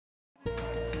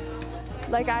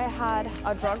Like, I had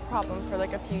a drug problem for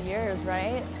like a few years,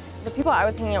 right? The people I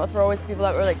was hanging out with were always people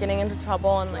that were like getting into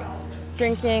trouble and like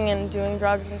drinking and doing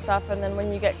drugs and stuff. And then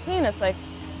when you get clean, it's like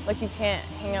you can't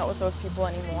hang out with those people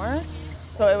anymore.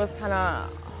 So it was kind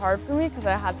of hard for me because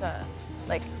I had to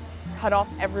like cut off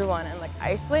everyone and like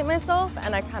isolate myself,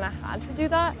 and I kind of had to do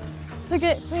that to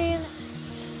get clean.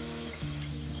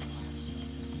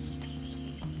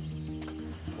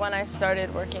 When I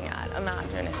started working at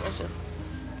Imagine, it was just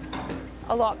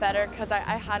a lot better because I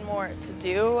had more to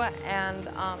do, and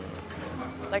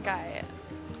like I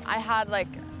had like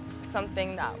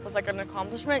something that was like an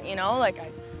accomplishment, you know, like I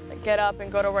get up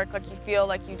and go to work like you feel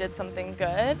like you did something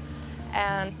good,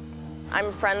 and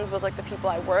I'm friends with like the people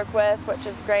I work with, which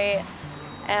is great,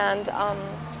 and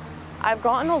I've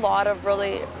gotten a lot of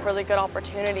really good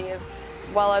opportunities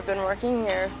while I've been working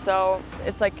here, so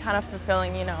it's like kind of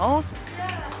fulfilling, you know.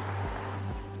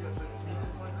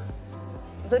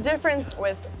 The difference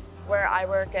with where I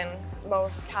work and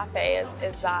most cafes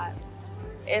is that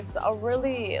it's a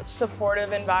really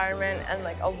supportive environment and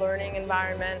like a learning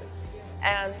environment,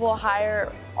 and we'll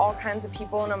hire all kinds of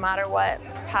people no matter what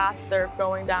path they're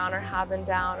going down or have been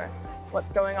down or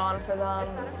what's going on for them,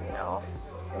 you know,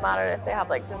 no matter if they have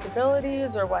like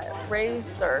disabilities or what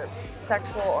race or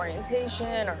sexual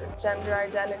orientation or gender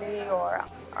identity or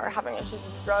are having issues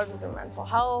with drugs and mental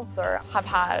health or have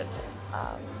had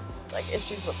like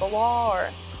issues with the law, or,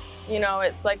 you know,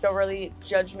 it's like a really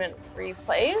judgment-free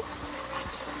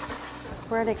place.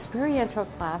 We're an experiential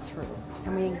classroom,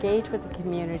 and we engage with the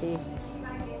community,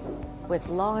 with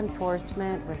law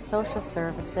enforcement, with social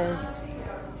services.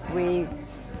 We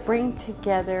bring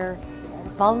together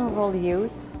vulnerable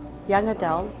youth, young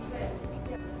adults,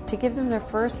 to give them their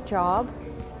first job.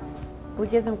 We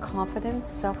give them confidence,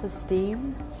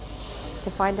 self-esteem,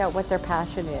 to find out what their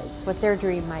passion is, what their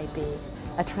dream might be.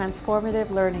 A transformative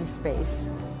learning space,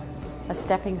 a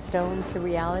stepping stone to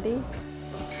reality.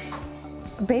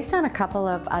 Based on a couple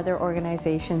of other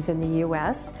organizations in the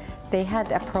US, they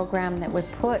had a program that would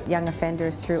put young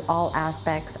offenders through all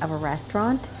aspects of a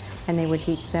restaurant, and they would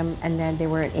teach them, and then they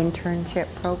were an internship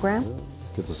program.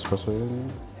 Get the espresso in.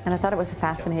 And I thought it was a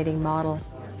fascinating model.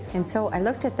 And so I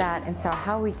looked at that and saw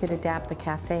how we could adapt the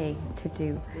cafe to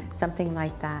do something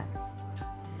like that.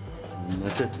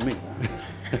 That's it for me.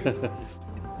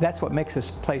 That's what makes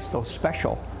this place so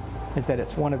special, is that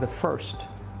it's one of the first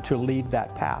to lead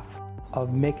that path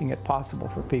of making it possible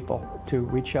for people to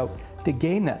reach out, to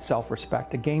gain that self-respect,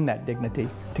 to gain that dignity,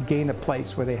 to gain a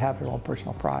place where they have their own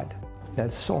personal pride.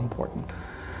 That's so important.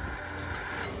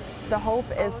 The hope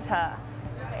is to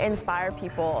inspire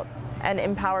people and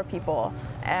empower people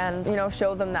and, you know,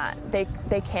 show them that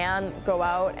they can go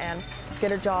out and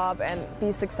get a job and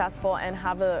be successful and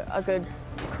have a good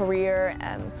career,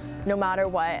 and no matter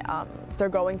what they're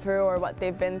going through or what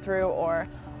they've been through or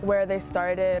where they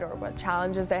started or what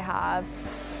challenges they have.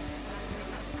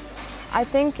 I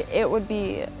think it would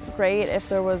be great if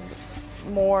there was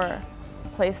more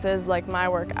places like my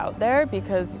work out there,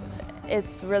 because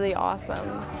it's really awesome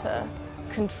to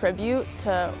contribute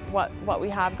to what we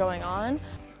have going on.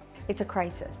 It's a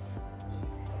crisis.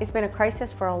 It's been a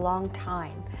crisis for a long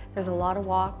time. There's a lot of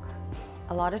walk,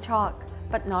 a lot of talk,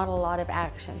 but not a lot of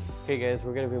action. Hey guys,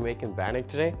 we're going to be making bannock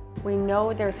today. We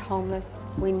know there's homeless,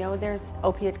 we know there's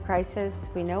opiate crisis,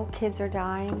 we know kids are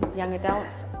dying, young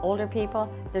adults, older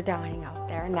people, they're dying out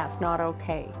there, and that's not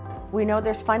okay. We know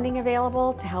there's funding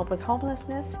available to help with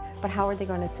homelessness, but how are they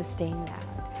going to sustain that?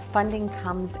 Funding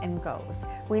comes and goes.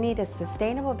 We need a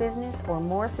sustainable business or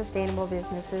more sustainable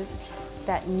businesses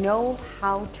that know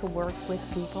how to work with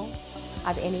people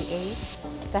of any age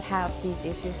that have these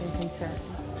issues and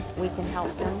concerns. We can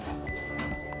help them,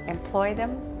 employ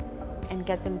them, and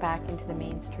get them back into the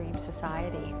mainstream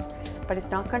society. But it's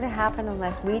not going to happen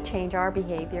unless we change our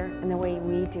behavior and the way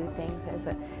we do things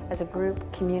as a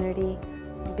group, community,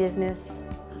 business,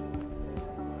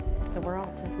 the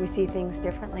world. We see things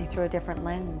differently through a different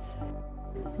lens.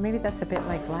 Maybe that's a bit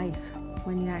like life.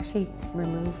 When you actually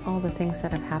remove all the things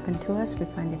that have happened to us, we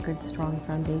find a good, strong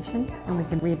foundation, and we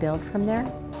can rebuild from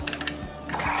there.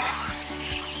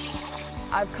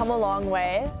 I've come a long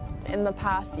way in the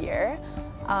past year.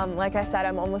 Like I said,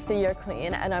 I'm almost a year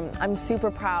clean, and I'm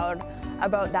super proud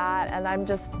about that, and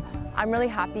I'm really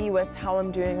happy with how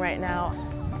I'm doing right now,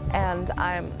 and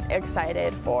I'm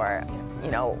excited for,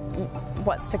 you know,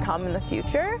 what's to come in the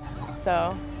future.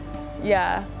 So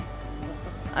yeah,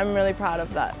 I'm really proud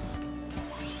of that.